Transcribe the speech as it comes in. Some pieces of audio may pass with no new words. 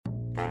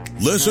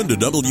Listen to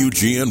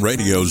WGN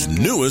Radio's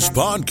newest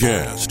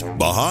podcast,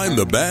 Behind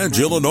the Badge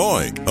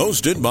Illinois,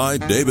 hosted by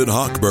David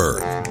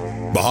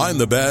Hochberg. Behind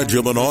the Badge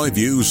Illinois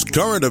views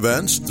current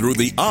events through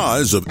the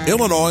eyes of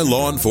Illinois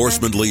law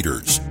enforcement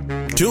leaders.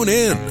 Tune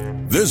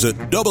in. Visit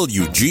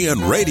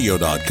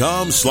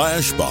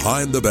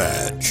WGNRadio.com/Behind the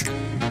Badge.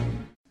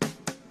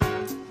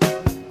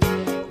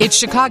 It's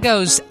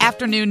Chicago's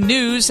afternoon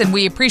news, and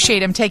we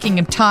appreciate him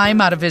taking time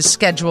out of his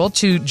schedule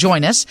to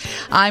join us.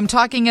 I'm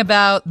talking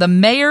about the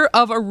mayor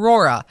of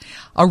Aurora.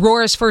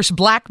 Aurora's first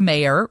black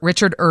mayor,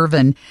 Richard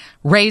Irvin,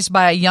 raised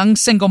by a young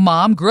single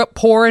mom, grew up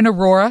poor in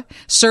Aurora,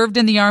 served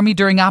in the Army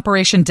during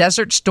Operation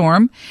Desert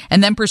Storm,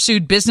 and then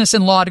pursued business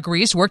and law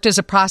degrees, worked as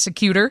a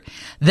prosecutor,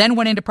 then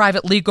went into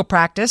private legal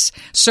practice,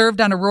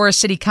 served on Aurora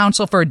City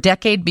Council for a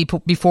decade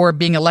before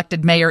being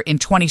elected mayor in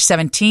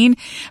 2017.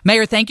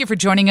 Mayor, thank you for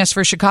joining us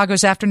for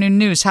Chicago's afternoon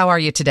news. How are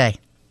you today?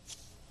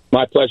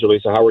 My pleasure,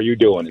 Lisa. How are you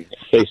doing?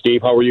 Hey,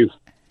 Steve, how are you?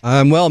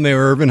 I'm well, Mayor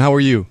Irvin. How are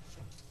you?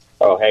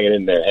 Oh, hanging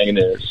in there.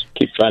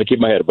 Just trying to keep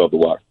my head above the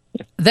water.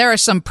 There are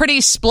some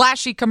pretty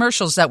splashy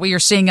commercials that we are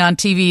seeing on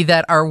TV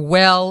that are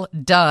well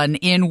done.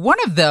 In one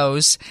of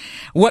those,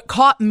 what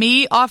caught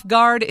me off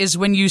guard is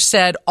when you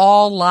said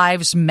all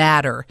lives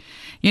matter.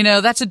 You know,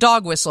 that's a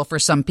dog whistle for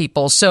some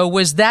people. So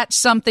was that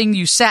something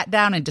you sat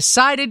down and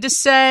decided to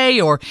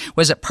say, or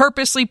was it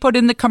purposely put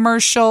in the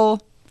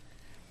commercial?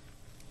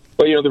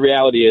 Well, you know, the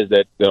reality is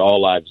that all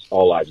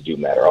lives do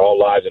matter. All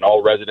lives and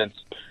all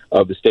residents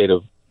of the state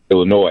of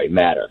Illinois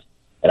matter.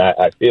 And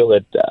I feel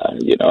that,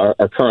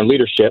 our current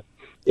leadership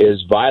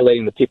is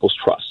violating the people's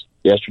trust.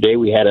 Yesterday,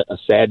 we had a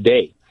sad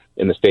day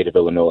in the state of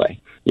Illinois.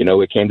 You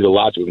know, it came to the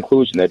logical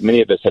conclusion that many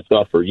of us had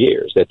thought for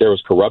years that there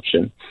was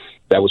corruption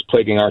that was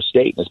plaguing our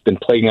state. And it's been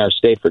plaguing our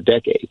state for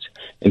decades.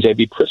 And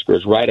J.B. Pritzker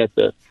is right at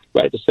the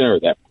center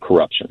of that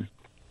corruption.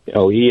 You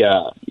know, he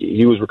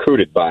was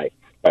recruited by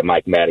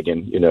Mike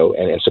Madigan,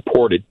 and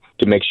supported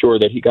to make sure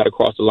that he got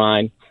across the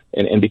line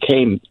and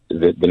became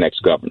the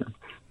next governor.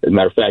 As a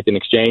matter of fact, in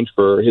exchange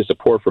for his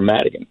support for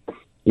Madigan,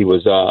 he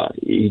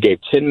gave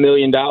 $10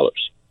 million to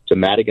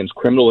Madigan's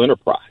criminal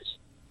enterprise.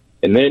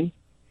 And then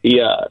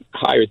he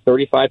hired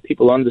 35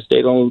 people under the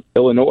state of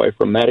Illinois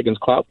from Madigan's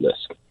clout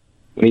list.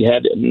 And he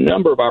had a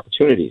number of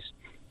opportunities,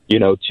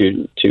 to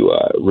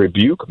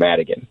rebuke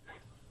Madigan.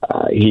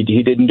 He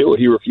didn't do it.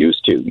 He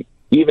refused to.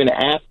 Even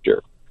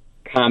after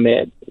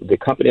ComEd, the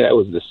company that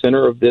was the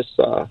center of this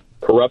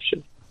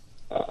corruption,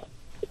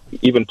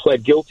 even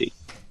pled guilty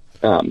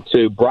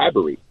to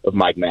bribery of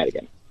Mike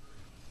Madigan.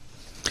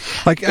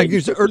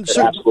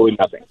 Absolutely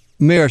nothing.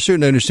 Mayor, I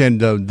certainly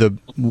understand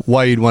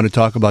why you'd want to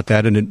talk about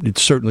that, and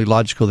it's certainly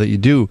logical that you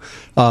do.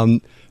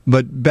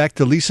 But back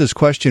to Lisa's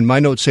question, my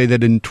notes say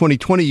that in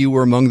 2020 you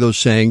were among those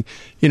saying,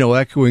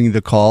 echoing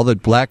the call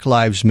that Black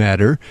Lives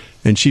Matter,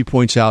 and she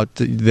points out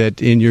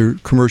that in your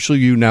commercial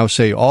you now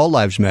say all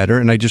lives matter,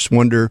 and I just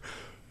wonder,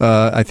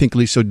 I think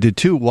Lisa did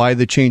too, why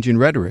the change in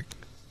rhetoric?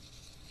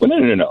 Well,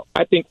 no.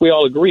 I think we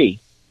all agree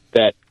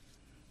that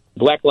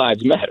Black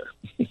lives matter,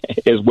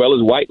 as well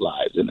as white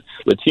lives and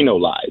Latino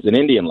lives and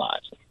Indian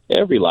lives.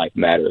 Every life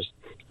matters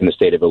in the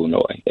state of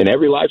Illinois, and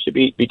every life should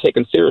be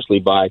taken seriously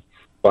by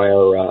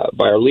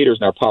our leaders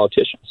and our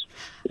politicians.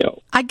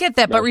 I get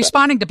that, but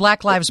responding to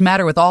Black Lives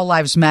Matter with all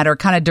lives matter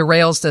kind of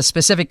derails the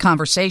specific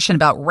conversation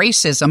about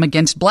racism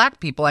against black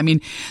people. I mean,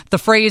 the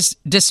phrase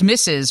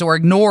dismisses or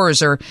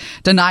ignores or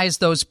denies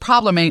those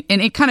problems,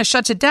 and it kind of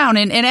shuts it down.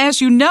 And as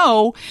you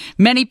know,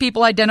 many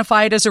people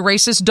identify it as a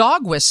racist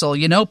dog whistle,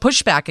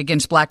 pushback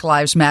against Black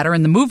Lives Matter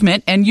and the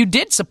movement, and you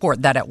did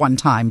support that at one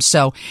time.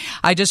 So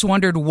I just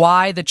wondered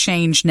why the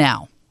change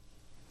now.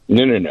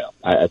 No.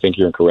 I think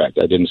you're incorrect.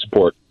 I didn't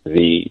support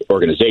the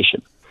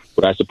organization,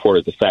 but I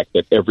supported the fact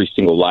that every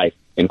single life,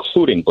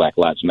 including Black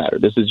Lives Matter.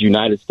 This is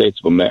United States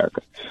of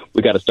America.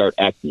 We got to start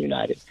acting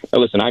united. Now,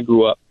 listen, I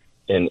grew up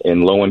in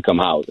low-income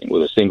housing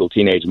with a single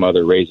teenage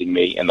mother raising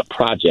me in the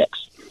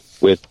projects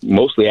with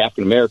mostly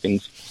African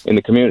Americans in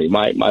the community.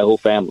 My whole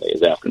family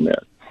is African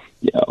American.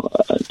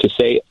 To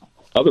say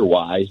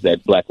otherwise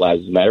that Black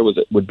Lives Matter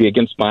would be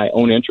against my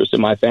own interest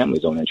and my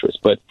family's own interest.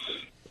 But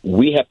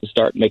we have to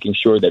start making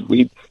sure that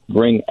we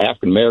bring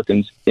African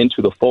Americans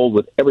into the fold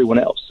with everyone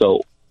else.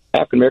 So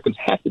African Americans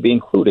have to be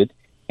included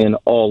in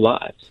all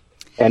lives.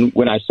 And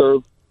when I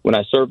served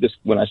this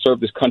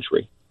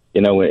country,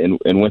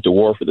 and went to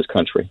war for this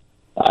country,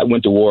 I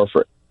went to war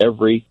for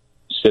every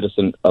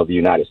citizen of the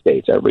United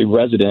States, every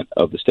resident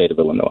of the state of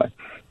Illinois.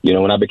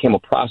 When I became a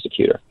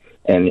prosecutor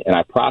and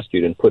I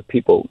prosecuted and put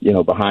people,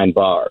 behind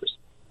bars,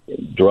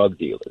 drug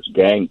dealers,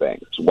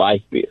 gangbangers,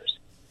 wife beaters,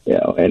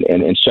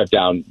 and shut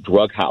down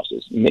drug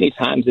houses, many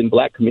times in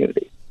black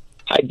communities.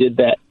 I did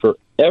that for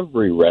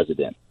every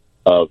resident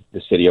of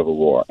the city of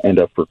Aurora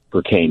and for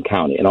Kane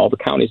County and all the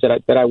counties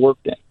that I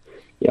worked in.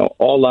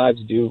 All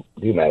lives do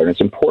matter. And it's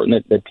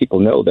important that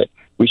people know that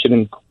we should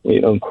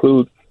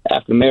include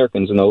African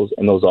Americans in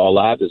those all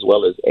lives, as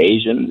well as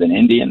Asians and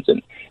Indians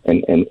and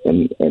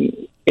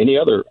any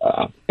other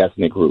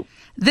ethnic group.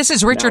 This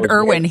is Richard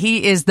Irvin.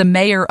 He is the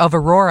mayor of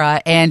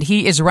Aurora, and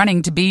he is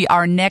running to be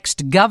our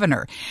next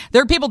governor.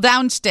 There are people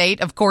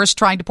downstate, of course,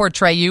 trying to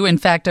portray you. In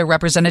fact,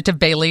 Representative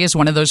Bailey is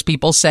one of those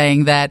people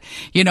saying that,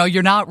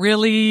 you're not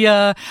really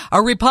a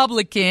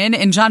Republican.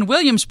 And John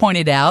Williams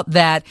pointed out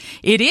that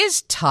it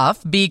is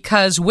tough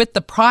because with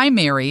the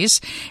primaries,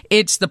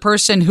 it's the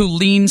person who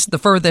leans the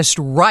furthest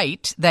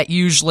right that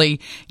usually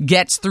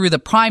gets through the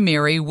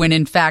primary, when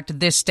in fact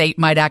this state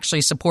might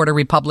actually support a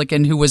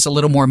Republican who was a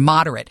little more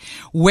moderate.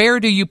 Where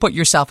do you put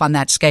yourself on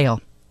that scale?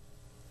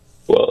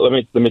 Well, let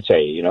me tell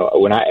you,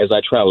 as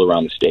I travel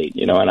around the state,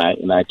 and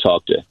I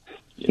talk to,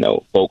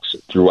 folks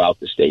throughout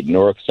the state,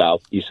 north,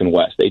 south, east, and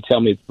west, they tell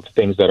me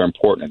things that are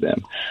important to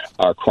them.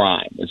 Our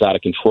crime is out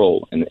of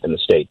control in the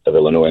state of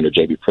Illinois under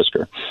J.B.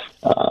 Pritzker.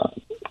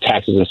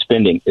 Taxes and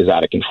spending is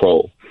out of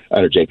control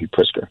under J.B.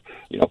 Pritzker.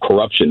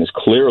 Corruption is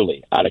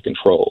clearly out of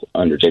control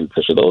under J.B.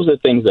 Pritzker. Those are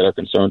the things that are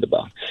concerned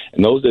about,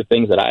 and those are the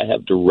things that I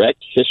have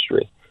direct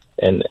history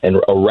and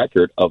a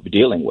record of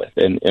dealing with.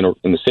 In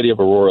the city of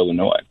Aurora,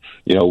 Illinois,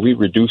 we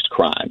reduced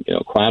crime.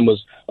 Crime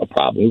was a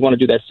problem. We want to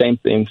do that same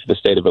thing for the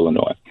state of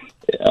Illinois.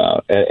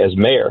 As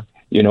mayor,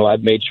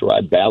 I've made sure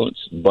I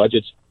balanced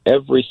budgets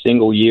every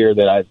single year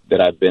that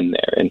I've been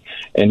there,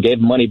 and gave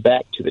money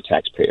back to the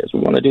taxpayers.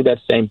 We want to do that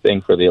same thing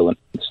for the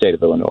state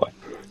of Illinois.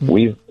 Mm-hmm.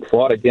 We've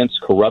fought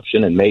against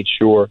corruption and made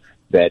sure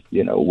that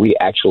we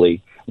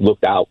actually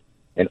looked out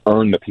and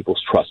earned the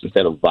people's trust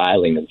instead of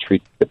violating and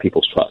treat the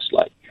people's trust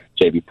like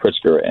J.B.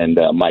 Pritzker and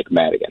Mike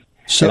Madigan.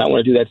 So, and I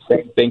want to do that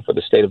same thing for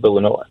the state of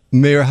Illinois.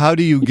 Mayor, how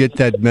do you get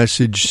that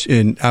message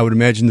in? I would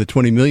imagine the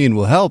 $20 million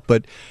will help,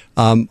 but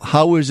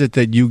how is it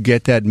that you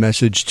get that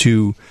message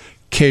to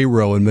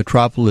Cairo and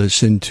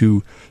Metropolis and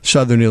to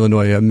Southern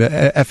Illinois,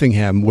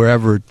 Effingham,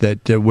 wherever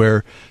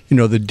where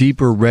the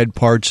deeper red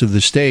parts of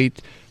the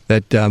state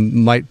that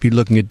might be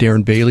looking at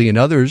Darren Bailey and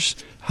others?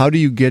 How do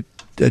you get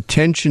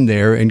attention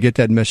there and get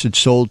that message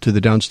sold to the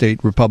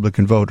downstate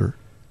Republican voter?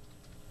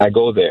 I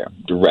go there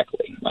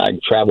directly. I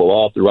travel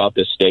all throughout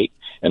this state,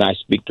 and I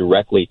speak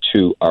directly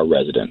to our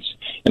residents.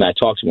 And I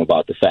talk to them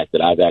about the fact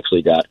that I've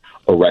actually got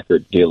a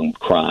record dealing with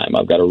crime.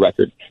 I've got a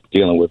record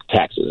dealing with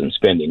taxes and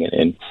spending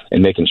and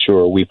making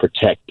sure we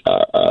protect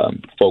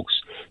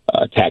folks'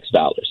 tax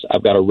dollars.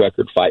 I've got a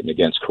record fighting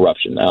against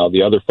corruption. Now,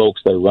 the other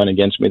folks that run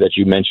against me that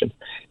you mentioned,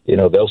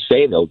 they'll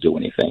say they'll do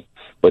anything,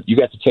 but you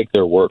got to take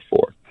their word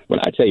for it.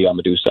 When I tell you I'm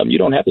going to do something, you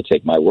don't have to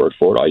take my word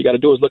for it. All you got to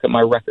do is look at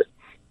my record.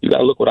 You got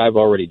to look what I've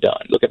already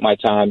done. Look at my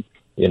time,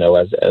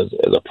 as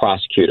a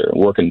prosecutor and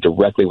working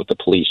directly with the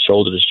police,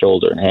 shoulder to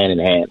shoulder and in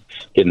hand,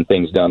 getting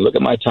things done. Look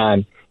at my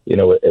time,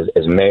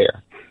 as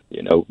mayor,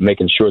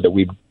 making sure that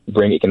we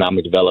bring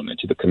economic development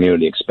to the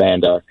community,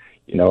 expand our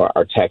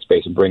tax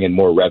base and bring in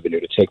more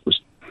revenue to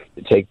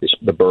take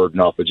the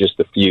burden off of just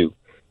a few.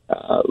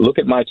 Look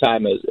at my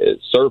time as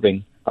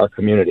serving our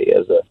community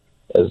as a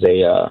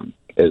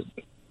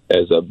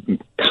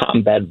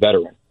combat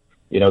veteran,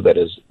 that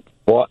has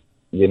fought,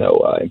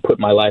 and put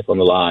my life on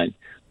the line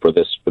for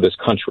this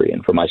country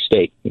and for my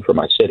state and for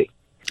my city.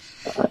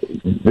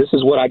 This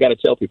is what I got to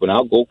tell people. And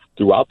I'll go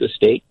throughout the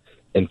state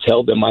and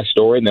tell them my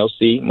story, and they'll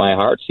see my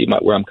heart, see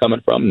where I'm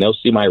coming from, and they'll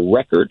see my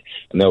record,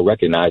 and they'll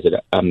recognize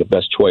that I'm the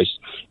best choice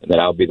and that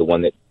I'll be the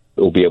one that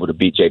will be able to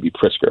beat J.B.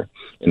 Pritzker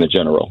in the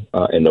general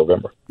in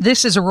November.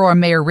 This is Aurora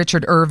Mayor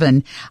Richard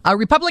Irvin, a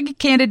Republican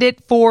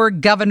candidate for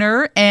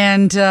governor,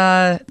 and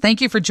thank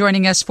you for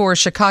joining us for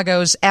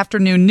Chicago's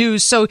Afternoon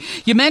News. So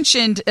you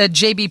mentioned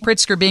J.B.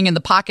 Pritzker being in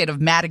the pocket of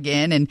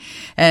Madigan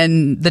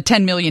and the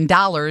 $10 million,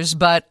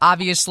 but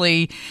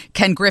obviously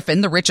Ken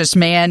Griffin, the richest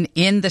man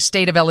in the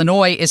state of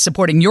Illinois, is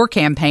supporting your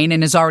campaign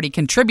and has already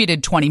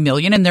contributed $20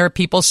 million, and there are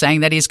people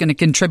saying that he's going to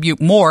contribute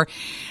more.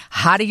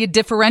 How do you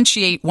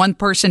differentiate one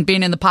person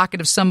being in the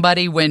pocket of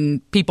somebody when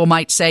people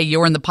might say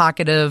you're in the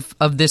pocket of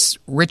this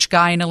rich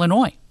guy in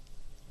Illinois?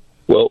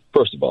 Well,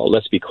 first of all,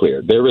 let's be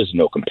clear. There is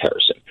no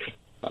comparison.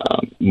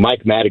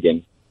 Mike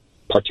Madigan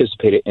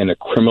participated in a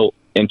criminal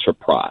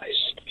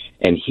enterprise,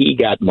 and he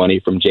got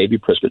money from J.B.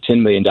 Pritzker,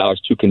 $10 million,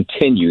 to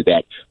continue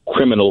that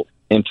criminal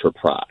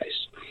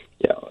enterprise.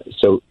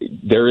 So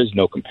there is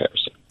no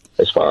comparison.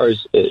 As far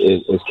as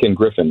Ken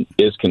Griffin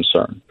is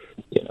concerned,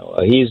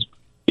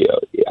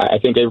 I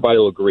think everybody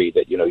will agree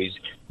that, he's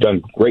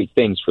done great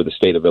things for the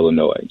state of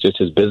Illinois. Just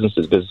his business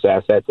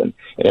assets, and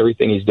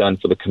everything he's done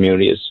for the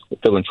community is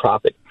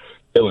philanthropic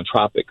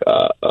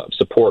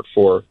support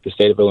for the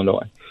state of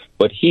Illinois.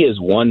 But he is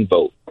one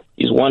vote.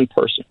 He's one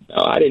person.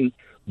 Now, I didn't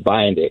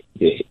buy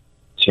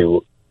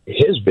into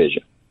his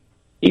vision.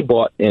 He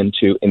bought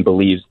into and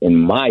believes in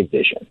my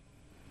vision.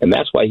 And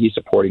that's why he's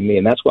supporting me,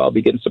 and that's why I'll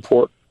be getting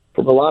support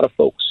from a lot of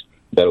folks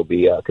that will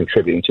be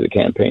contributing to the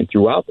campaign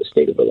throughout the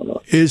state of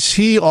Illinois. Is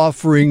he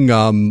offering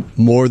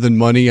more than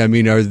money? I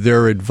mean, are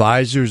there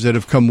advisors that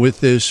have come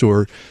with this,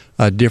 or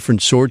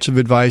different sorts of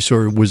advice,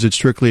 or was it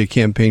strictly a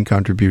campaign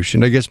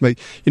contribution? I guess,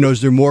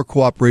 is there more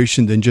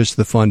cooperation than just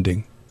the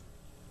funding?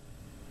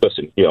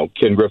 Listen,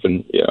 Ken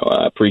Griffin,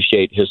 I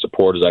appreciate his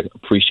support as I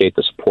appreciate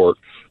the support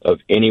of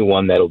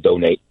anyone that'll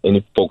donate,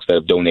 any folks that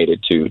have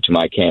donated to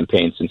my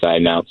campaign since I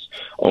announced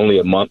only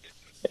a month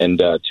and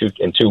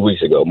 2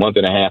 weeks ago, a month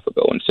and a half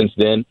ago. And since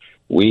then,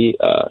 we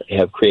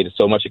have created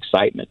so much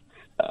excitement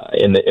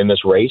in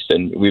this race,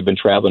 and we've been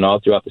traveling all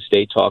throughout the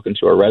state talking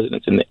to our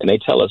residents, and they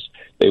tell us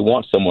they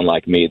want someone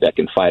like me that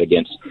can fight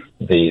against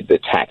the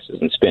taxes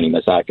and spending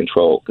that's out of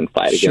control, can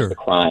fight against the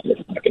crime that's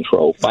out of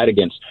control, fight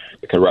against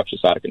the corruption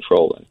that's out of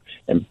control.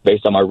 And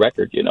based on my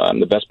record, I'm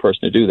the best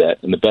person to do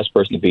that, and the best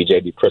person to be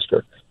J.B.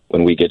 Pritzker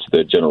when we get to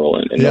the general.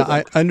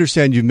 I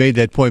understand you made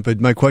that point, but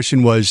my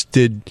question was,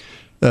 did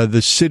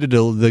the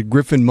Citadel, the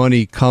Griffin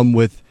money, come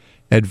with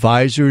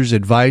advisors,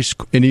 advice,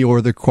 any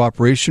other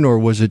cooperation, or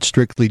was it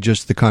strictly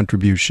just the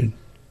contribution?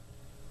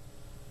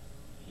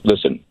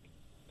 Listen,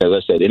 as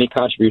I said, any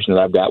contribution that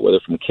I've got, whether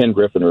from Ken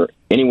Griffin or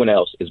anyone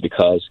else, is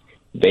because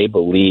they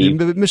believe.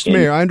 Mr.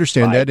 Mayor, I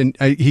understand that, and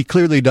he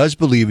clearly does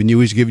believe in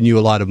you. He's given you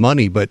a lot of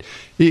money, but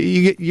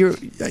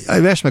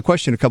I've asked my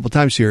question a couple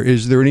times here.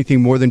 Is there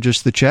anything more than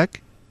just the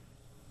check?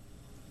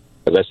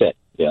 As I said,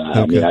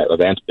 I mean, I've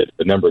answered it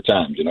a number of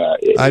times.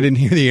 I didn't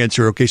hear the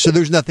answer. Okay, so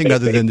there's nothing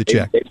other than the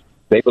check.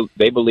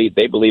 They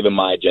believe in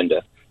my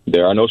agenda.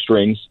 There are no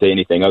strings to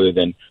anything other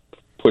than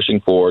pushing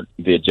forward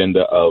the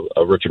agenda of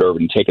Richard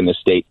Irvin, taking the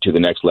state to the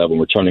next level,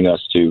 and returning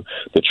us to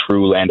the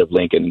true land of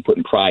Lincoln and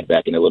putting pride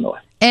back in Illinois.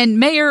 And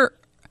Mayor,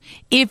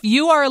 if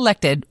you are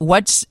elected,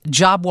 what's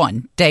job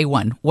one, day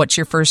one? What's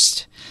your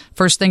first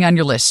thing on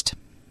your list?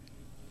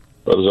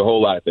 Well, there's a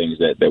whole lot of things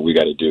that we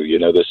got to do.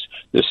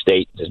 This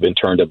state has been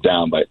turned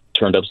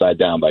upside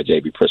down by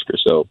J.B. Pritzker.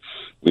 So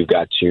we've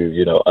got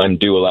to,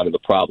 undo a lot of the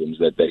problems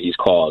that he's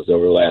caused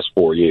over the last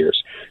 4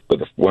 years.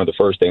 But one of the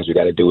first things we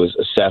got to do is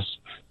assess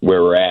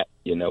where we're at,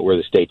 where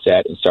the state's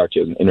at, and start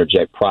to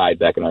interject pride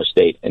back in our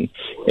state. And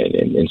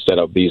instead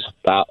of these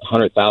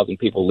 100,000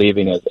 people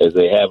leaving as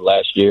they have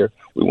last year,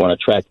 we want to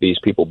attract these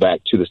people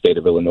back to the state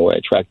of Illinois,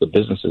 attract the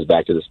businesses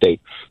back to the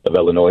state of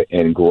Illinois,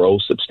 and grow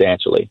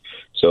substantially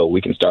so we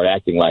can start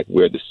acting like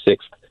we're the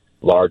sixth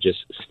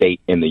largest state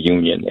in the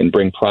union and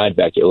bring pride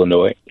back to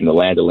Illinois and the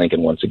land of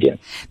Lincoln once again.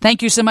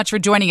 Thank you so much for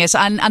joining us.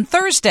 On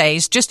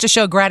Thursdays, just to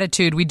show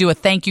gratitude, we do a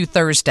Thank You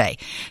Thursday.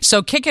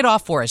 So kick it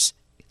off for us.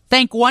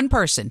 Thank one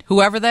person,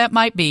 whoever that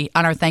might be,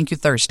 on our Thank You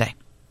Thursday.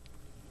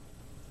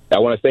 I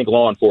want to thank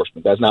law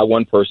enforcement. That's not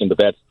one person, but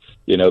that's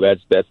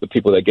the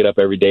people that get up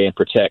every day and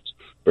protect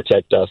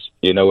us,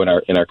 in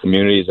our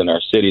communities, in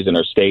our cities, in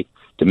our state,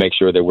 to make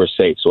sure that we're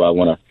safe. So I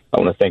want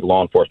to thank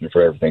law enforcement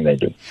for everything they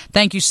do.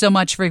 Thank you so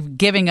much for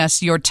giving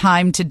us your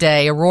time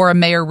today. Aurora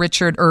Mayor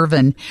Richard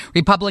Irvin,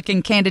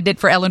 Republican candidate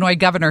for Illinois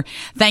governor.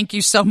 Thank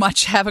you so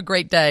much. Have a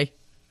great day.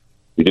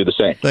 You do the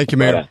same. Thank you,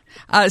 Mayor.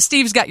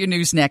 Steve's got your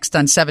news next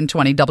on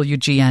 720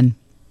 WGN.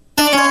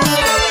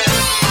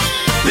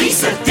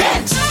 Lisa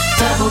Dent,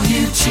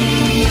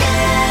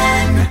 WGN.